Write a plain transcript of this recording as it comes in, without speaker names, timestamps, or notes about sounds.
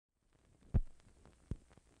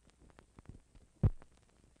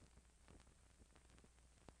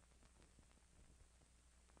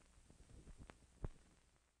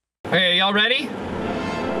Hey, y'all ready?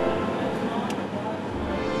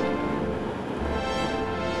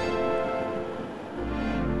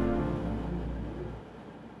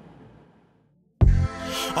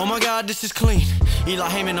 Oh my god, this is clean. Eli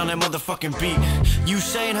on that motherfucking beat. You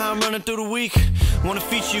saying how I'm running through the week? Want a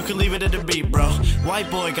feature, you can leave it at the beat, bro. White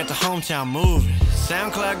boy got the hometown moving.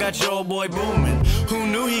 SoundCloud got your old boy booming. Who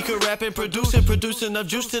knew he could rap and produce enough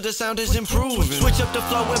juice till the sound is improving? Switch up the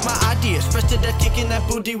flow with my ideas. Fresh to death, kicking that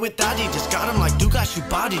booty with Dottie. Just got him like Dugas, you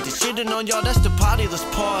body. Just shitting on y'all, that's the party. Let's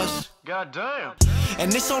pause. God damn.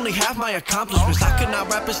 And this only half my accomplishments. I could not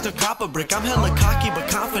rap as the copper brick. I'm hella cocky but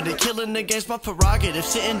confident. Killing the game's my prerogative.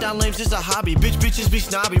 Sitting down lames is a hobby. Bitches be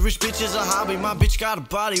snobby. Rich bitch is a hobby. My bitch got a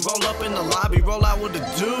body. Roll up in the lobby. Roll out with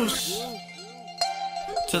a deuce.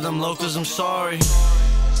 To them locals, I'm sorry.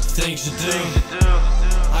 Things to do.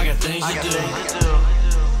 I got things to do.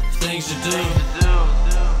 Things to do.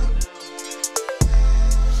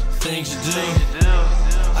 Things to do.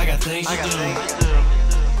 I got things to do.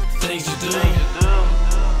 Things to do.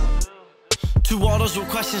 To all those with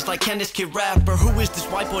questions like, can this kid rap? Or who is this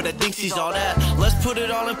white boy that thinks he's all that? Let's put it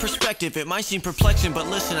all in perspective. It might seem perplexing, but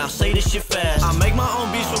listen, I'll say this shit fast. I make my own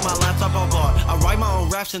beats with my laptop I bought. I write my own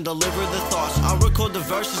raps and deliver the thoughts. I record the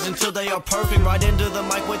verses until they are perfect. Right into the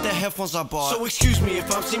mic with the headphones I bought. So excuse me if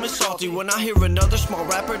I'm seeming salty when I hear another small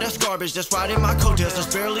rapper that's garbage, that's riding my coattails.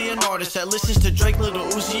 That's barely an artist that listens to Drake, Lil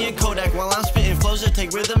Uzi, and Kodak while I'm spitting flows that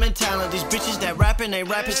take rhythm and talent. These bitches that rapping, they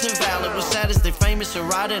rap is invalid. What's sad is they famous and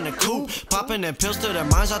riding a coupe, popping and pills till their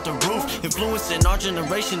minds out the roof, influencing our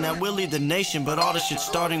generation that will lead the nation. But all this shit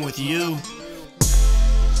starting with you.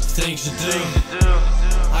 Things to do.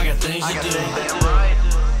 I got things to do.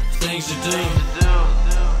 Things to do.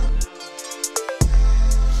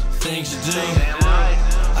 Things to do.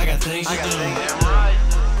 I got things to do.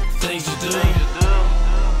 Things to do.